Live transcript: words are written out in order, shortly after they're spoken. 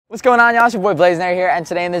What's going on, y'all? It's your boy Blazendary here, and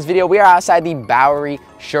today in this video we are outside the Bowery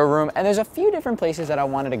Showroom, and there's a few different places that I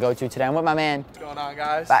wanted to go to today. I'm with my man. What's going on,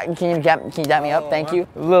 guys? Can you dap me up? Thank you.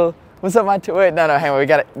 Lil, what's up, my wait, no, hang on, we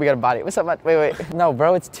got a body. What's up, my wait. No,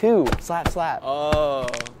 bro, it's two. Slap. Oh.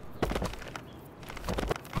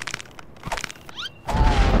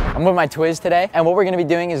 I'm with my Twiz today, and what we're gonna be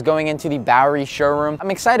doing is going into the Bowery Showroom.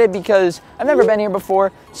 I'm excited because I've never been here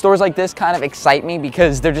before. Stores like this kind of excite me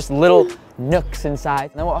because they're just little nooks inside.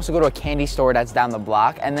 And then we'll also go to a candy store that's down the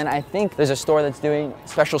block, and then I think there's a store that's doing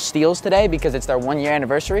special steals today because it's their 1-year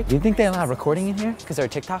anniversary. Do you think they allow recording in here? Because they're a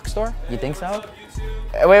TikTok store? You think so?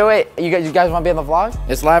 Wait, you guys want to be on the vlog?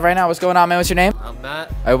 It's live right now. What's going on, man? What's your name? I'm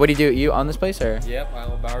Matt. What do you do? You own this place, or? Yep, I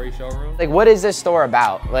own Bowery Showroom. Like, what is this store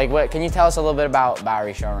about? Like, what? Can you tell us a little bit about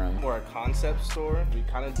Bowery Showroom? We're a concept store. We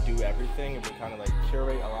kind of do everything, and we kind of like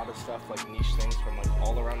curate a lot of stuff, like niche things from like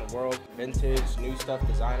all around the world. Vintage, new stuff,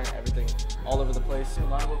 designer, everything all over the place. A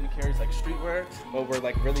lot of what we carry is like streetwear, but we're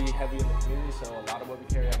like really heavy in the community, so a lot of what we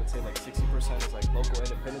carry, I would say like 60% is like local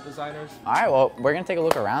independent designers. All right, well, we're gonna take a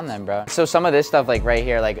look around then, bro. So some of this stuff, like right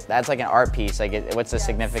here, like that's like an art piece. Like, what's the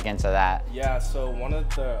significance of that? Yeah, so one of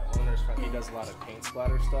the owners, he does a lot of paint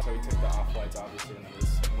splatter stuff. So he took the off-whites, obviously, and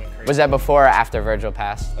this went crazy. Was that before or after Virgil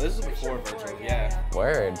passed? Oh, this is before Virgil, yeah.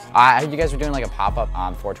 Word. I heard you guys were doing like a pop-up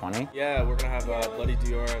on 420. Yeah, we're gonna have Bloody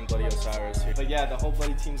Dior and Bloody Osiris here. But yeah, the whole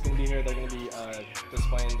Bloody team's gonna be here. They're gonna be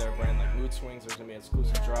displaying their brand like mood swings. There's gonna be an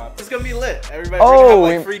exclusive drop. It's gonna be lit. Everybody, we're gonna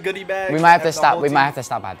have like free goodie bags. We might have to stop. We might have to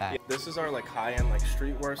stop at that. Yeah, this is our like high-end like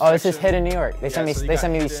streetwear. Oh, this is hidden New York. They sent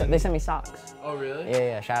me socks. Oh, really?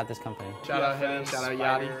 Yeah. Shout out this company. Shout out Hidden, shout out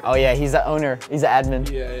Yachty. Oh yeah, he's the owner. He's the admin.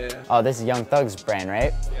 Yeah. Oh, this is Young Thug's brand,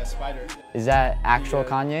 right? Yeah, Spider. Is that actual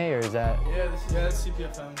Kanye, or is that? Yeah, that's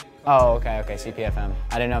CPFM. Oh, okay, CPFM.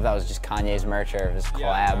 I didn't know if that was just Kanye's merch or if it was collab.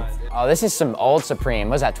 Yeah, oh, this is some old Supreme.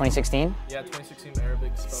 What was that, 2016? Yeah, 2016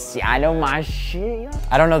 Arabic. See, I know my shit.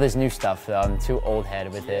 I don't know this new stuff though. I'm too old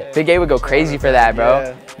head with it. Big A would go crazy for that,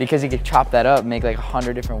 bro. Because he could chop that up, make like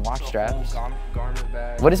 100 different watch straps. Garment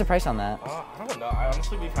bag. What is the price on that? I don't know.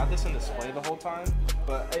 Honestly, we've had this in display the whole time.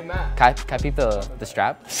 But hey, Matt. Can I peep the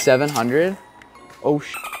strap? 700? Oh,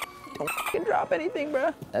 don't fucking drop anything,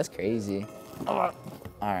 bro. That's crazy. All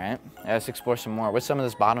right, let's explore some more. What's some of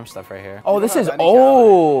this bottom stuff right here? Oh, this is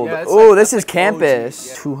old. Yeah, oh, this is campus.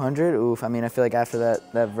 Yeah. 200. Oof. I mean, I feel like after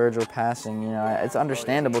that Virgil passing, you know, it's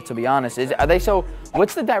understandable to be honest. Are they so?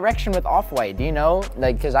 What's the direction with Off-White? Do you know?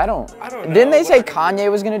 Like, cause I don't know. Didn't they say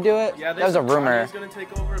Kanye was gonna do it? Yeah, that was a rumor. Kanye's gonna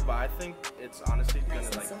take over, but I think it's honestly gonna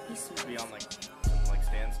like be on like some like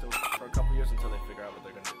standstill for a couple years until they figure out what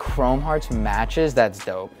they're gonna do. Chrome Hearts matches. That's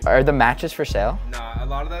dope. Are the matches for sale? Nah, a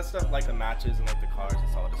lot of that stuff, like the matches and like the cars,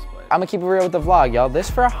 it's all displayed. I'm gonna keep it real with the vlog, y'all. This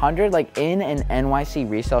for 100, like in an NYC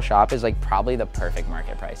resale shop, is like probably the perfect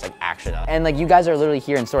market price, like actually. And like you guys are literally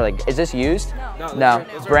here in store. Like, is this used? No,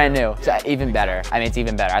 brand new. So even better. I mean, it's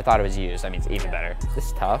even better. I thought it was used. I mean, it's even better. This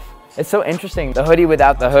is tough. It's so interesting. The hoodie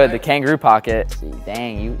without the hood, the kangaroo pocket. See,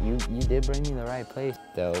 dang, you did bring me the right place.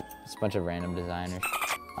 Dope. It's a bunch of random designers.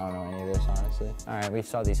 I don't know any of this, honestly. All right, we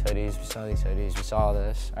saw these hoodies, we saw all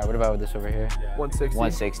this. All right, what about with this over here? 160.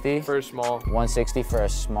 160? For a small. 160 for a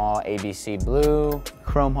small ABC blue.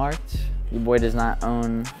 Chrome Hearts. Your boy does not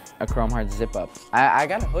own a Chrome Hearts zip up. I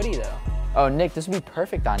got a hoodie though. Oh, Nick, this would be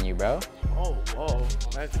perfect on you, bro. Oh, whoa,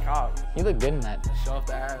 nice cop. You look good in that. Show off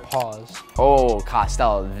the abs. Pause. Oh,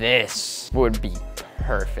 Costello, this would be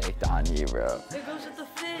perfect on you, bro. It goes with the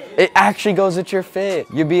fit. It actually goes with your fit.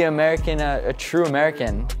 You'd be American, a true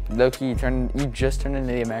American. Loki, you just turned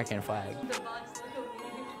into the American flag.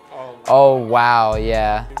 Oh, wow,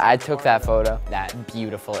 yeah. I took that photo. That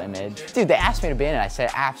beautiful image. Dude, they asked me to be in it. I said,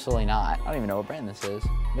 absolutely not. I don't even know what brand this is.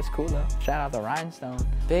 It's cool, though. Shout out the Rhinestone.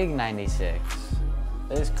 Big 96.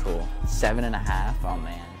 This is cool. 7.5. Oh,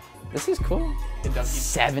 man. This is cool.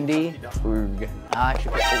 70. Oog.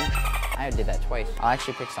 I did that twice. I'll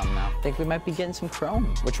actually pick some now. I think we might be getting some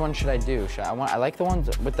chrome. Which one should I do? I like the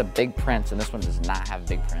ones with the big prints, and this one does not have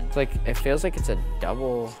big prints. It's like, it feels like it's a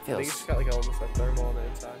double. I think it's got like almost like thermal on the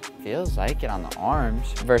inside. Feels like it on the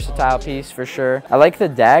arms. Versatile piece for sure. I like the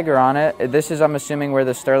dagger on it. This is, I'm assuming, where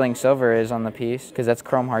the sterling silver is on the piece, because that's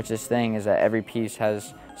Chrome Hearts' thing, is that every piece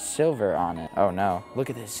has silver on it. Oh no. Look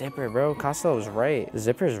at this zipper, bro. Costello was right. The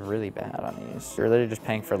zipper is really bad on these. You're literally just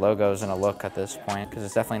paying for logos and a look at this point, because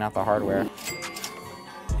it's definitely not the hardware.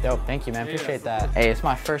 Dope, thank you, man. Appreciate that. Hey, it's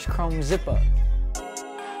my first chrome zipper.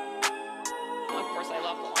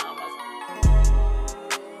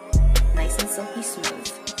 Nice and silky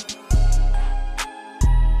smooth.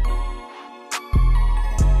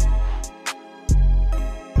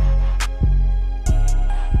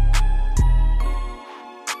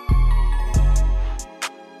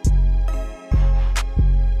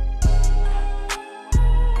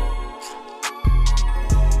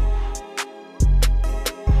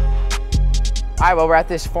 right, well, we're at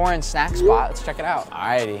this foreign snack spot. Let's check it out.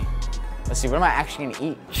 Alrighty. Let's see, what am I actually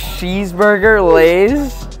gonna eat? Cheeseburger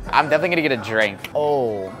Lays? I'm definitely gonna get a drink.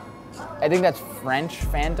 Oh, I think that's French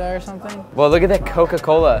Fanta or something. Well, look at that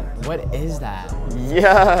Coca-Cola. What is that?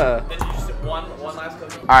 Yeah. One last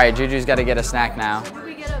cookie. All right, Juju's gotta get a snack now. Do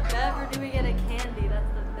we get a bev or do we get a candy? That's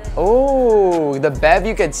the thing. Oh, the bev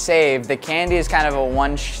you could save. The candy is kind of a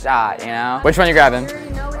one shot, you know? Which one you grabbing? We already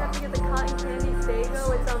know we have to get the cotton candy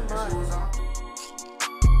Faygo. It's a must.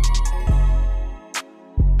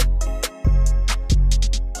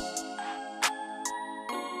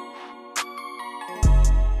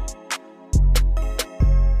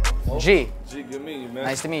 G. G, good meeting you, man.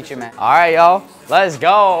 Nice to meet you, man. All right, y'all. Let's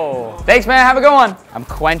go. Thanks, man. Have a good one. I'm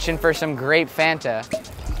quenching for some grape Fanta.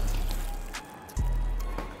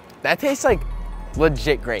 That tastes like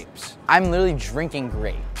legit grapes. I'm literally drinking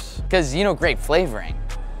grapes. Because, you know, grape flavoring.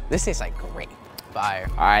 This tastes like grape. Fire.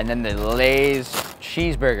 All right, and then the Lay's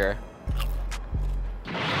cheeseburger.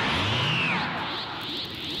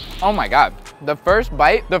 Oh my God. The first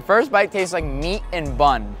bite tastes like meat and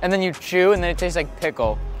bun. And then you chew and then it tastes like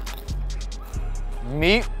pickle.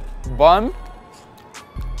 Meat, bun.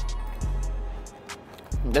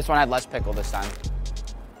 This one had less pickle this time.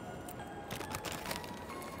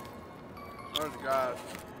 Oh God.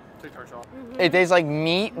 TikTok shop. It tastes like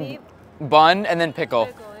meat, bun, and then pickle.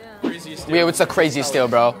 Yeah, what's the craziest deal,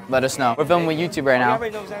 bro? Let us know. We're filming with YouTube right now.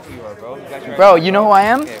 Everybody knows exactly who you are, bro. Bro, you know who I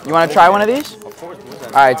am? You want to try one of these? Of course.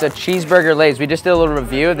 All right, it's a cheeseburger Lays. We just did a little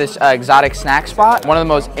review of this exotic snack spot. One of the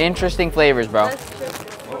most interesting flavors, bro.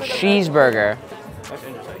 Cheeseburger.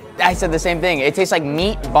 I said the same thing. It tastes like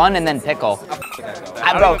meat, bun, and then pickle.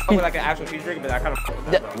 I don't know like an actual cheeseburger, but I kind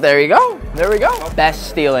of. There you go. There we go. Best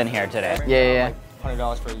steal in here today. Yeah.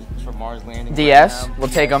 $100 for Mars Landing. DS. We'll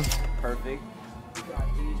take them. Perfect. We got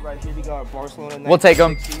these right here. We got Barcelona. We'll take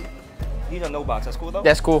them. These are no box. That's cool though.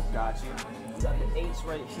 That's cool. Got you. We got the 8s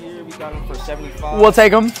right here. We got them for 75. We'll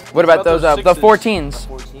take them. What about those? The 6s? 14s.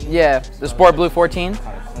 14? Yeah. The Sport Blue 14.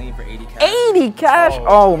 Kind of clean for 80 cash. 80 cash?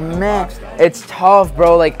 Oh man, it's tough,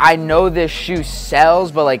 bro. Like, I know this shoe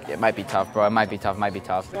sells, but like, it might be tough, bro. It might be tough,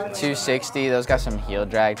 260, those got some heel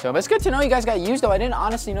drag to them. It's good to know you guys got used though. I didn't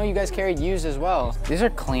honestly know you guys carried used as well. These are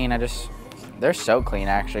clean, they're so clean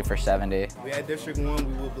actually for 70. We had District 1,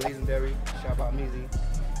 we were Blazendary. Shout out Meezy,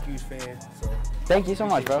 huge fan. So Thank you so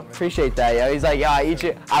much, bro. Appreciate that, yo. He's like, yo,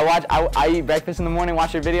 I eat breakfast in the morning,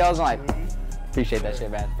 watch your videos. I'm like, appreciate that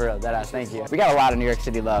shit, man. For real, deadass, thank you. We got a lot of New York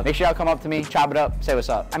City love. Make sure y'all come up to me, chop it up, say what's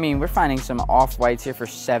up. I mean, we're finding some off-whites here for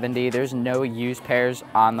 70. There's no used pairs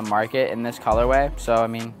on the market in this colorway. So, I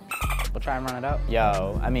mean, we'll try and run it up.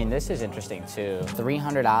 Yo, I mean, this is interesting too.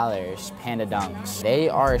 $300 Panda Dunks. They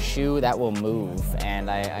are a shoe that will move, and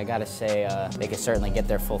I gotta say, they could certainly get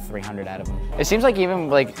their full 300 out of them. It seems like even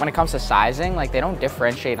like when it comes to sizing, like they don't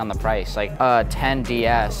differentiate on the price. Like 10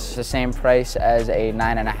 DS, the same price as a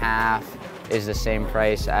 9.5, is the same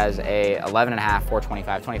price as a 11.5,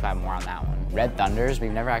 425, 25 more on that one. Red Thunders,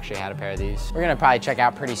 we've never actually had a pair of these. We're gonna probably check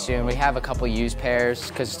out pretty soon. We have a couple used pairs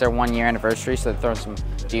because it's their 1 year anniversary, so they're throwing some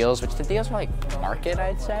deals, which the deals are like market,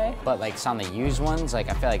 I'd say. But like some of the used ones, like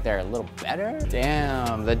I feel like they're a little better.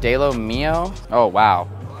 Damn, the De Lo Mio. Oh wow,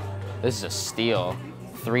 this is a steal.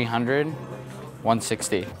 300,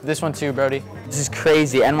 160. This one too, Brody. This is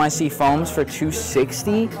crazy. NYC foams for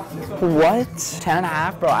 260? What?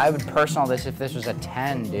 10.5, bro. I would personal this if this was a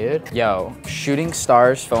 10, dude. Yo, Shooting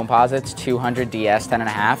Stars Foamposites 200 DS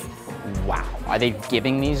 10.5. Wow. Are they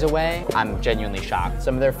giving these away? I'm genuinely shocked.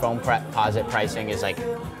 Some of their Foamposite pricing is like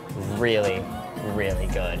really, really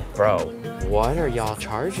good. Bro, what are y'all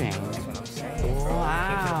charging?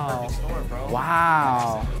 Wow.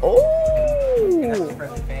 Wow. Oh.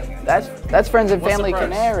 That's Friends and Family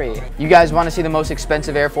Canary. You guys want to see the most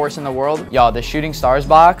expensive Air Force in the world? Y'all, the Shooting Stars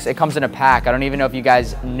box, it comes in a pack. I don't even know if you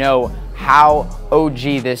guys know how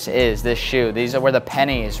OG this is, this shoe. These are where the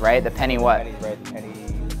pennies, right? The penny what?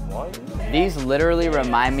 These literally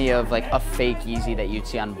remind me of like a fake Yeezy that you'd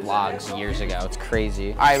see on blogs years ago. It's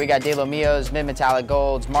crazy. All right, we got De Lo Mios, Mid Metallic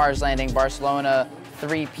Golds, Mars Landing, Barcelona,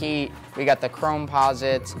 3-peat. We got the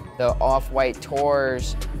Foamposites, the Off-White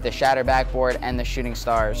Tours, the Shatter Backboard, and the Shooting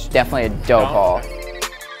Stars. Definitely a dope haul.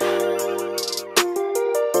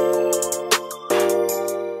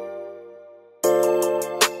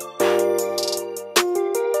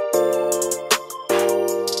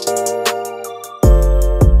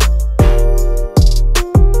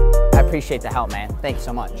 I appreciate the help, man. Thank you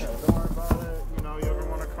so much.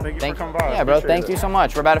 Thank you for coming by. Yeah, bro, thank you so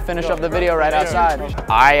much. We're about to finish up the video right outside. All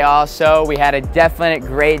right, y'all, so we had a definite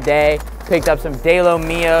great day. Picked up some De Lo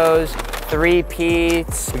Mios,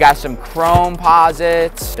 3-peats. We got some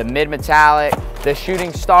Foamposites, the Mid Metallic, The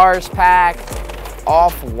Shooting Stars pack,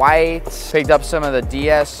 Off-White. Picked up some of the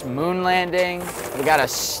DS Moon Landing. We got a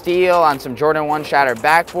steal on some Jordan 1 Shatter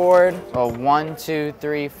backboard. So 1, 2,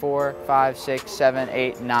 3, 4, 5, 6, 7,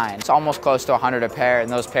 8, 9. It's almost close to 100 a pair, and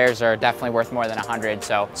those pairs are definitely worth more than 100.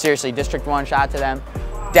 So seriously, District 1, shout out to them.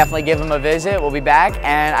 Definitely give them a visit. We'll be back,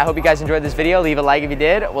 and I hope you guys enjoyed this video. Leave a like if you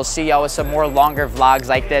did. We'll see y'all with some more longer vlogs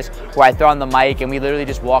like this where I throw on the mic and we literally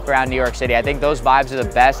just walk around New York City. I think those vibes are the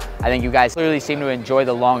best. I think you guys clearly seem to enjoy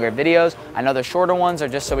the longer videos. I know the shorter ones are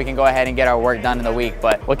just so we can go ahead and get our work done in the week,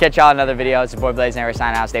 but we'll catch y'all in another video. It's your boy Blazendary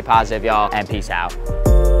signing out. Stay positive, y'all, and peace out.